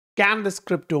can this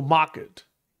crypto market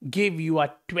give you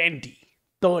a 20,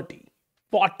 30,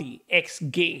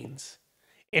 40x gains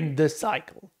in this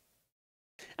cycle?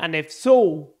 And if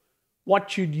so, what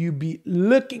should you be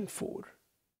looking for?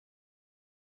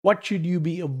 What should you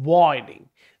be avoiding?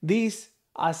 These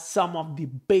are some of the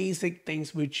basic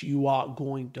things which you are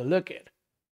going to look at.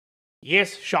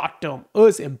 Yes, short term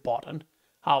is important.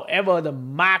 However, the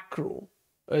macro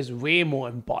is way more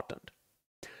important.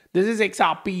 This is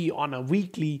XRP on a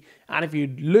weekly, and if you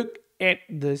look at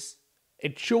this,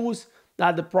 it shows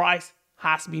that the price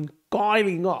has been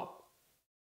coiling up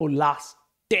for last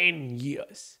 10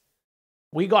 years.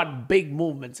 We got big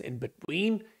movements in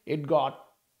between. It got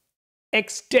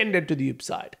extended to the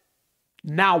upside.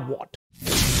 Now what?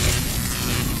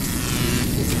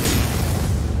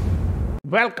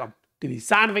 Welcome to the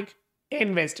Scientific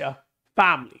Investor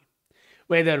family,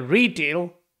 where the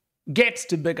retail gets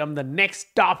to become the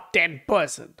next top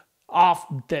 10% of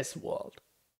this world.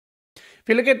 If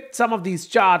you look at some of these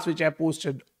charts which I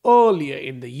posted earlier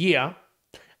in the year,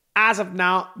 as of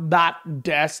now, that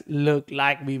does look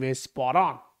like we were spot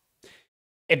on.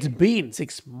 It's been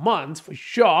 6 months for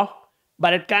sure,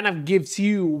 but it kind of gives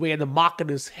you where the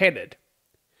market is headed.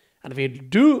 And if you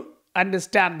do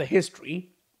understand the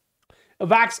history,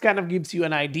 VAX kind of gives you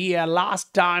an idea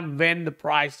last time when the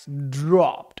price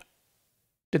dropped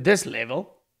to this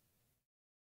level.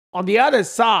 On the other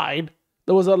side,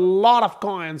 there was a lot of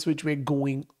coins which were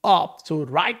going up. So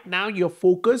right now your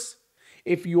focus,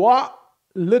 if you are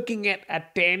looking at a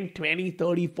 10, 20,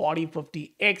 30, 40,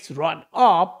 50x run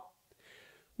up,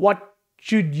 what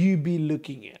should you be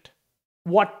looking at?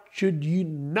 What should you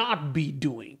not be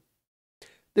doing?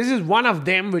 This is one of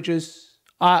them, which is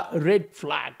a red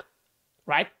flag,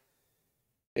 right?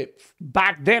 If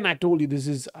back then I told you this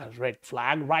is a red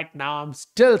flag, right now I'm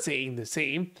still saying the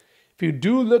same. If you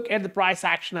do look at the price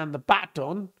action and the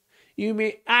pattern, you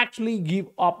may actually give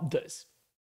up this.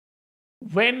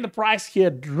 When the price here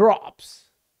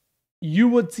drops, you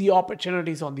would see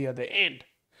opportunities on the other end.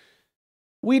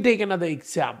 We take another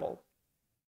example.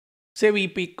 Say we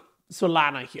pick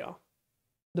Solana here.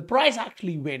 The price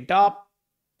actually went up,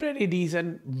 pretty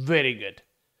decent, very good.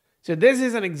 So this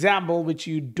is an example which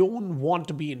you don't want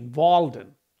to be involved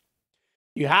in.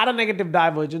 You had a negative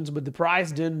divergence, but the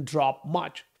price didn't drop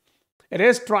much. It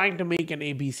is trying to make an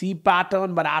ABC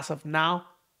pattern, but as of now,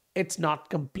 it's not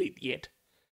complete yet.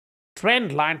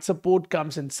 Trend line support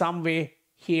comes in some way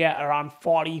here around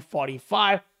 40,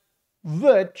 45,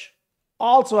 which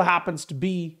also happens to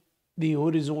be the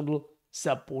horizontal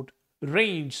support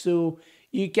range. So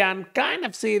you can kind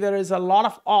of say there is a lot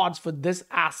of odds for this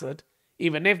asset.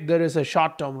 Even if there is a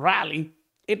short-term rally,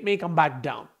 it may come back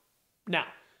down. Now,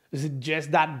 is it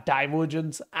just that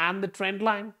divergence and the trend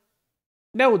line?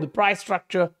 No, the price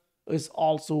structure is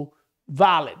also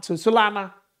valid. So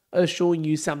Solana is showing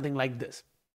you something like this.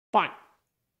 Fine.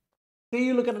 Then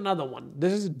you look at another one.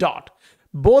 This is DOT.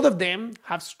 Both of them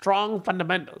have strong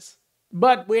fundamentals,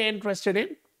 but we're interested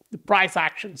in the price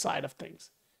action side of things.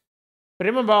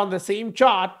 Remember, on the same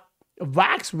chart,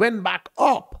 VAX went back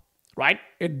up, right?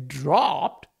 It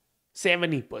dropped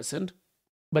 70%,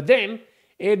 but then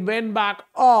it went back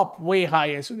up way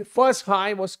higher. So the first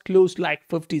high was close to like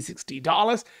 $50,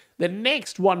 $60. The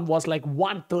next one was like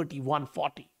 $130,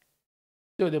 $140.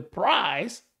 So the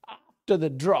price after the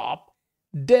drop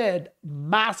did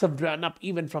massive run up,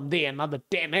 even from there, another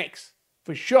 10x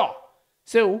for sure.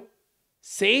 So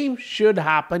same should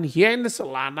happen here in the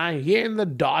Solana, here in the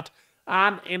DOT,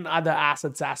 and in other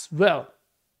assets as well.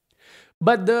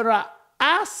 But there are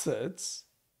assets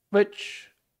which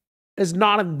is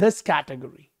not in this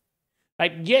category,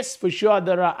 right? Yes, for sure,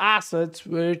 there are assets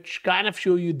which kind of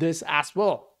show you this as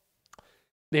well.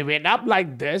 They went up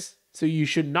like this, so you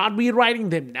should not be writing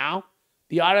them now.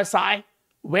 The RSI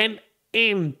went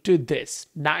into this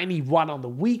 91 on the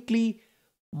weekly,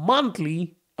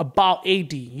 monthly about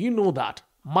 80. You know that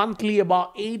monthly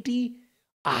about 80.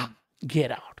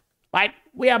 Get out, right?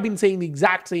 We have been saying the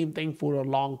exact same thing for a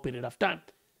long period of time.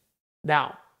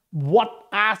 Now, what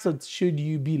assets should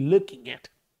you be looking at?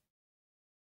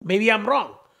 Maybe I'm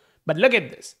wrong, but look at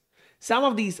this. Some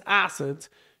of these assets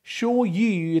show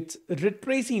you it's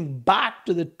retracing back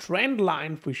to the trend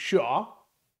line for sure,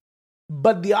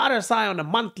 but the RSI on a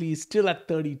monthly is still at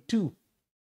 32.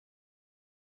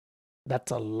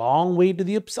 That's a long way to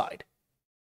the upside.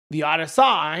 The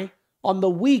RSI on the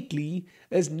weekly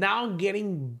is now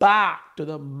getting back to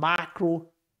the macro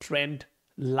trend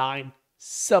line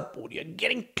support. You're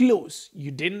getting close. You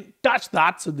didn't touch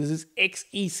that, so this is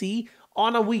XEC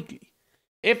on a weekly.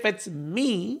 If it's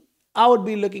me, I would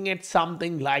be looking at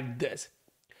something like this.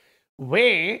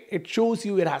 where it shows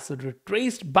you it has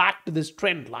retraced back to this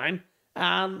trend line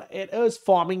and it is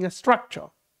forming a structure.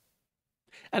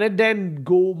 And it then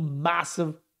go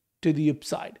massive to the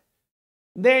upside.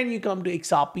 Then you come to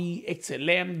XRP,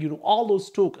 XLM, all those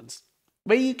tokens,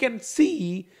 where you can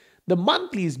see the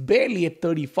monthly is barely at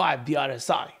 35, the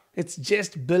RSI. It's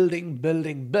just building,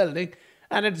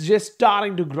 and it's just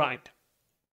starting to grind.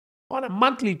 On a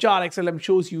monthly chart, XLM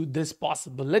shows you this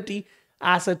possibility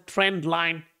as a trend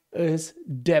line is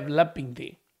developing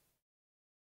there.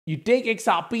 You take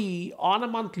XRP on a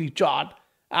monthly chart,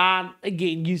 and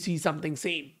again, you see something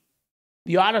same.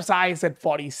 The RSI is at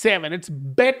 47. It's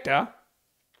better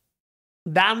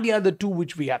than the other two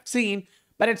which we have seen,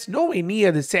 but it's nowhere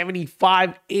near the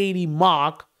 75-80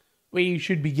 mark where you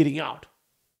should be getting out.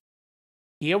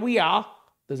 Here we are.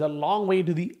 There's a long way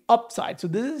to the upside. So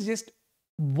this is just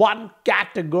one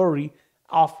category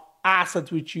of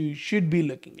assets which you should be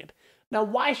looking at. Now,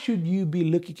 why should you be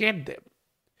looking at them?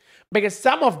 Because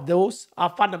some of those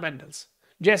are fundamentals,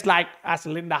 just like as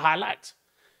Linda highlights.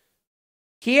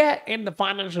 Here in the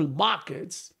financial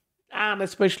markets, and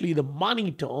especially the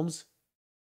money terms,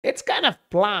 it's kind of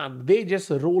planned. They just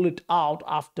roll it out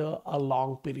after a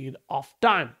long period of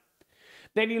time.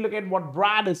 Then you look at what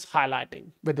Brad is highlighting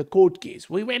with the court case.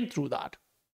 We went through that.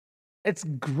 It's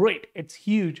great. It's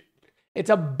huge.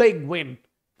 It's a big win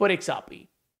for XRP.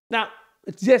 Now,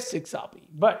 it's just XRP.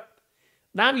 But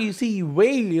now you see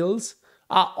whales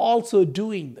are also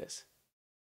doing this.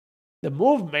 The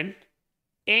movement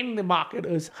in the market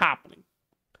is happening.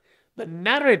 The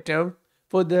narrative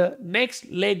for the next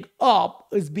leg up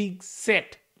is being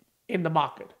set in the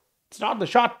market. It's not the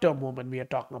short-term movement we are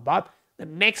talking about, the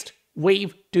next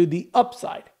wave to the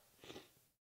upside.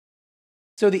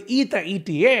 So the Ether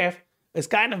ETF is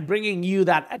kind of bringing you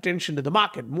that attention to the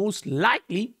market. Most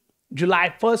likely,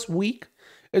 July 1st week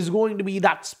is going to be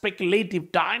that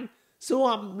speculative time. So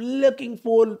I'm looking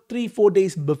for 3-4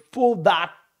 days before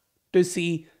that to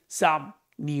see some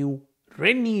new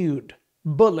renewed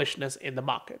bullishness in the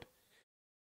market.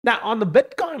 Now, on the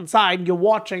Bitcoin side, you're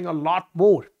watching a lot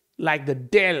more like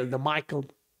the Michael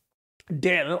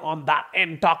Dell on that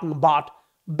end talking about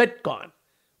Bitcoin,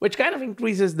 which kind of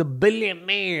increases the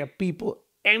billionaire people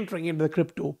entering into the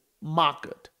crypto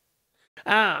market.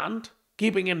 And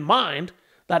keeping in mind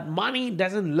that money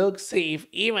doesn't look safe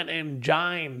even in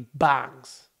giant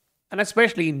banks, and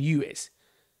especially in US.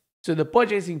 So the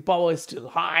purchasing power is still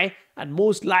high, and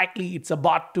most likely it's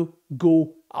about to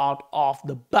go out of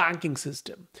the banking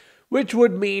system, which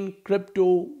would mean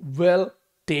crypto will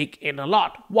take in a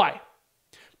lot. Why?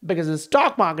 Because the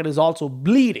stock market is also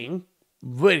bleeding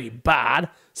very bad.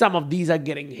 Some of these are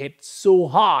getting hit so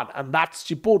hard, and that's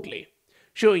Chipotle,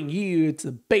 showing you it's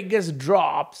the biggest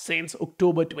drop since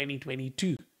October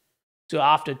 2022. So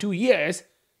after 2 years,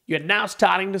 you're now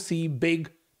starting to see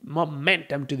big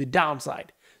momentum to the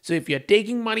downside. So if you're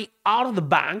taking money out of the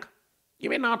bank,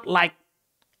 you may not like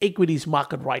equities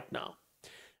market right now.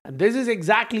 And this is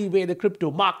exactly where the crypto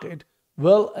market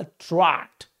will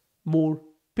attract more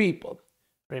people.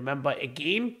 Remember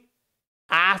again,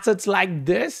 assets like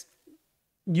this,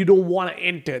 you don't want to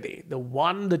enter there. The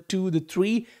 1, the 2, the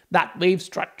 3, that wave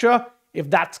structure, if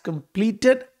that's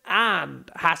completed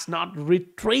and has not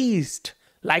retraced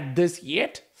like this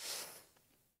yet,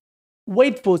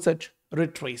 wait for such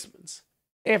retracements.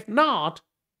 If not,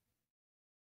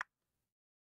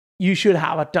 you should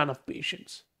have a ton of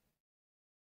patience.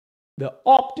 The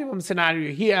optimum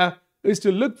scenario here is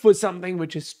to look for something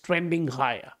which is trending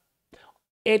higher.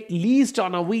 At least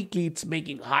on a weekly, it's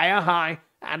making higher high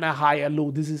and a higher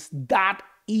low. This is that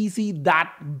easy,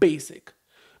 that basic.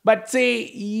 But say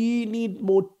you need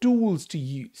more tools to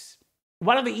use.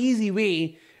 One of the easy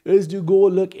way is to go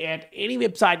look at any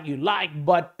website you like,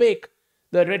 but pick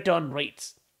the return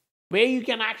rates, where you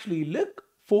can actually look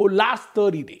for last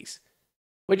 30 days.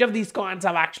 Which of these coins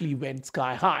have actually went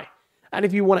sky high? And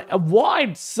if you want to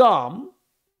avoid some,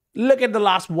 look at the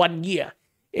last 1 year.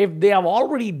 If they have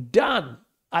already done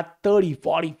at 30,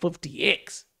 40,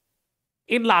 50x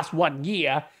in last 1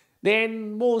 year,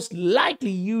 then most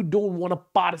likely you don't want to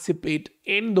participate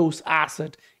in those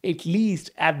assets, at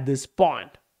least at this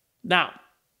point. Now,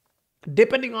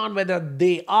 depending on whether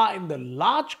they are in the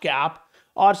large cap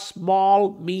or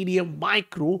small, medium,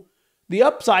 micro, the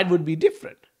upside would be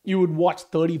different. You would watch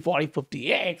 30, 40,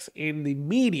 50x in the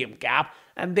medium cap,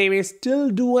 and they may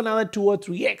still do another 2 or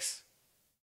 3x.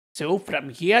 So from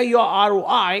here, your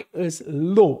ROI is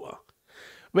lower.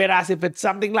 Whereas if it's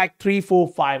something like 3,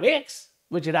 4, 5x,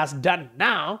 which it has done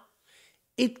now,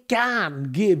 it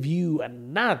can give you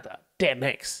another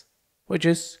 10x, which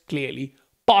is clearly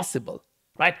possible.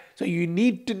 right? So you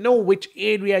need to know which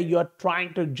area you're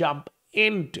trying to jump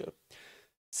into.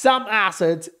 Some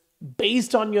assets,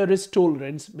 based on your risk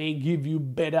tolerance, may give you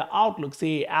better outlook.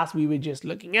 Say, as we were just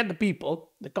looking at the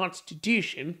people, the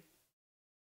constitution,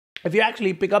 if you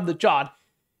actually pick up the chart,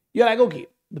 you're like, okay,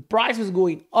 the price is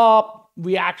going up.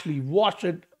 We actually watched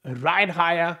it right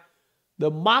higher.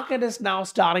 The market is now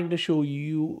starting to show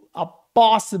you a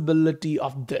possibility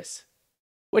of this,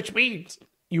 which means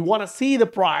you want to see the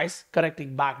price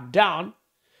correcting back down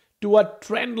to a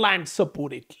trend line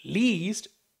support at least,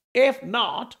 if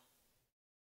not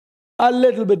a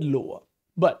little bit lower.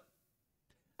 But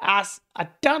as a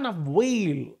ton of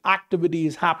whale activity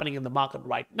is happening in the market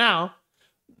right now,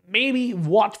 maybe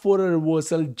watch for a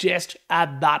reversal just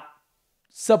at that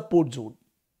support zone.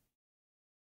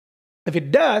 If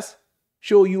it does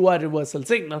show you a reversal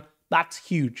signal, that's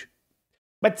huge.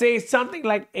 But say something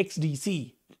like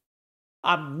XDC,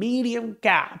 a medium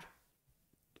cap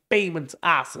payments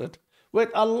asset with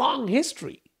a long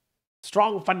history,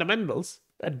 strong fundamentals,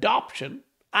 adoption,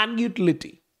 and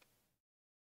utility.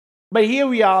 But here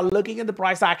we are looking at the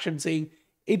price action saying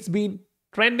it's been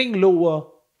trending lower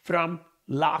from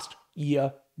last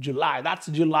year, July. That's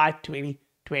July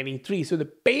 2023. So the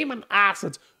payment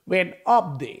assets went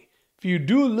up there. If you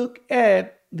do look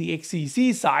at the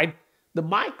XCC side, the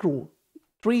micro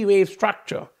three-wave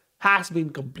structure has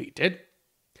been completed.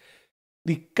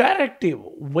 The corrective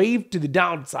wave to the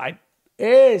downside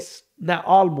is now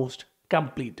almost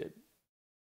completed.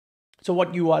 So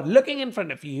what you are looking in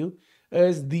front of you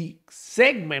is the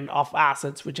segment of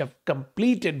assets which have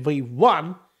completed wave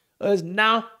 1 is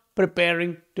now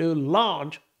preparing to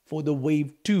launch for the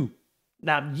wave 2.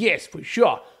 Now, yes, for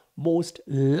sure, most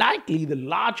likely the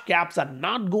large caps are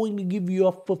not going to give you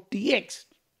a 50x.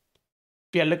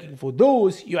 If you're looking for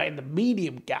those, you are in the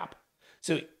medium cap.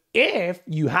 So if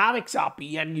you have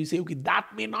XRP and you say, okay, that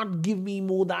may not give me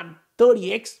more than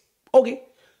 30x, okay,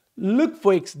 look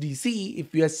for XDC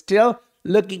if you are still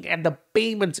looking at the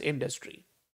payments industry.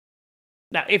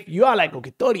 Now, if you are like,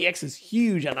 okay, 30x is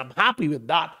huge and I'm happy with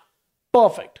that,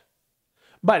 perfect.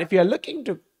 But if you're looking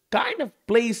to kind of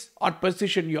place or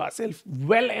position yourself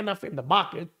well enough in the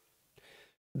market,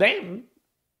 then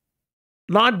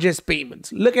not just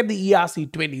payments. Look at the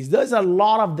ERC20s. There's a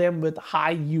lot of them with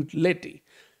high utility.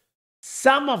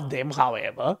 Some of them,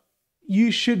 however,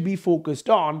 you should be focused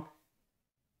on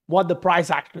what the price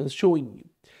action is showing you.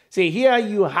 Say here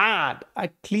you had a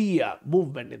clear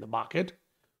movement in the market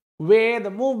where the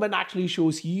movement actually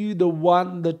shows you the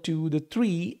 1, the 2, the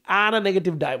 3 and a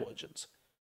negative divergence.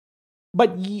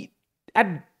 But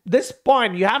at this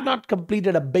point, you have not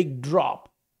completed a big drop.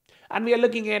 And we are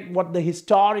looking at what the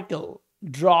historical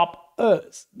drop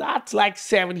is. That's like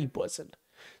 70%.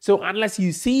 So unless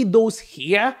you see those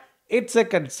here, it's a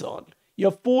concern.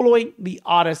 You're following the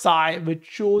RSI, which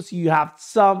shows you have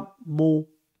some more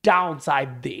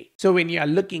downside there. So when you're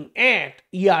looking at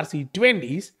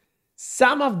ERC20s,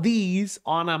 some of these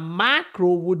on a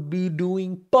macro would be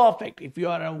doing perfect. If you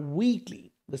are a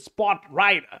weekly, the spot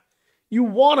rider, you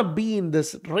want to be in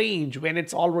this range when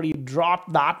it's already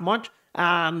dropped that much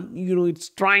and it's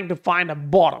trying to find a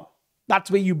bottom.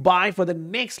 That's where you buy for the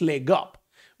next leg up,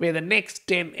 where the next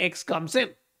 10x comes in.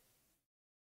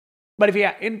 But if you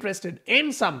are interested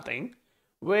in something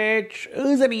which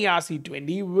is an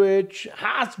ERC20 which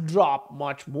has dropped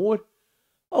much more,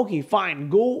 okay, fine,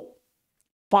 go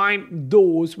find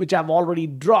those which have already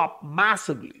dropped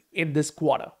massively in this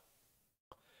quarter.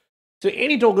 So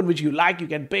any token which you like, you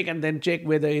can pick and then check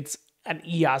whether it's an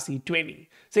ERC20.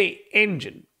 Say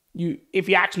Engine. If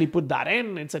you actually put that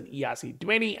in, it's an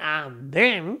ERC20 and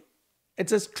then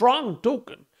it's a strong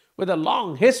token with a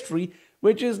long history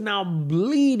which is now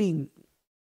bleeding.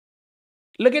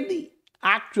 Look at the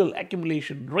actual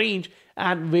accumulation range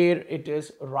and where it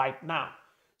is right now.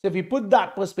 So if you put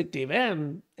that perspective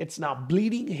in, it's now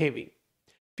bleeding heavy.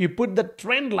 If you put the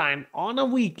trend line on a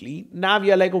weekly, now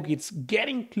you're like, okay, it's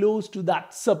getting close to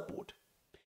that support.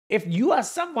 If you are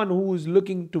someone who is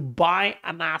looking to buy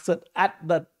an asset at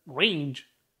the range,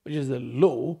 which is the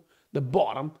low, the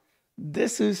bottom,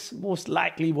 this is most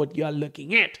likely what you are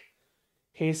looking at.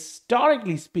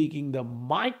 Historically speaking, the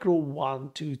micro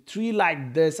 1, 2, 3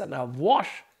 like this and a wash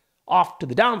off to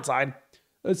the downside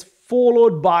is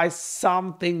followed by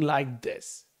something like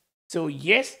this. So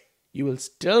yes, you will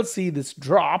still see this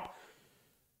drop,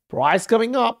 price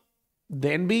coming up,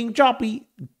 then being choppy.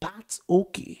 That's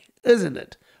okay, isn't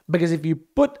it? Because if you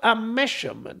put a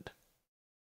measurement,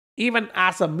 even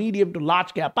as a medium to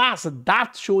large cap asset,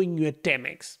 that's showing you a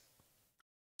 10x.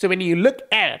 So when you look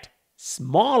at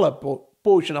smaller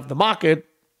portion of the market,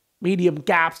 medium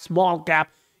cap, small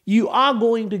cap, you are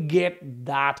going to get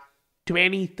that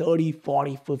 20, 30,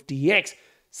 40, 50x.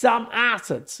 Some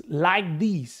assets like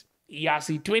these,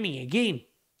 ERC20 again,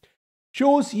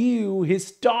 shows you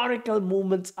historical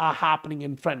movements are happening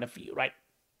in front of you, right?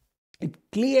 It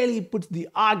clearly puts the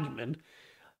argument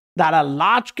that a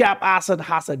large cap asset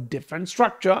has a different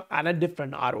structure and a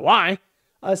different ROI.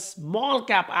 A small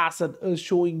cap asset is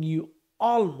showing you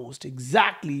almost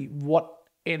exactly what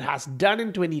it has done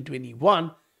in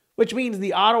 2021, which means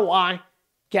the ROI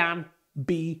can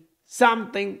be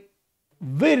something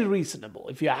very reasonable.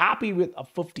 If you're happy with a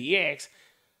 50x,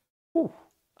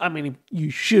 you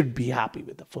should be happy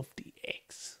with a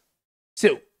 50x.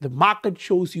 So the market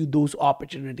shows you those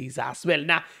opportunities as well.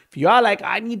 Now, if you are like,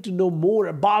 I need to know more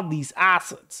about these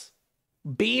assets,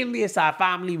 be in the SI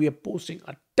family, we are posting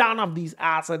a ton of these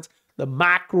assets, the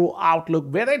macro outlook,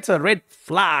 whether it's a red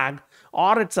flag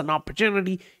or it's an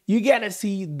opportunity, you get to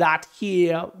see that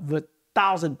here with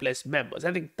 1,000 plus members.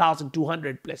 I think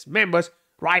 1,200 plus members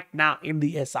right now in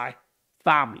the SI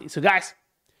family. So guys,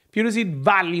 if you received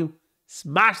value,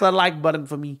 smash that like button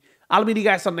for me. I'll meet you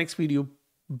guys on the next video.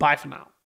 Bye for now.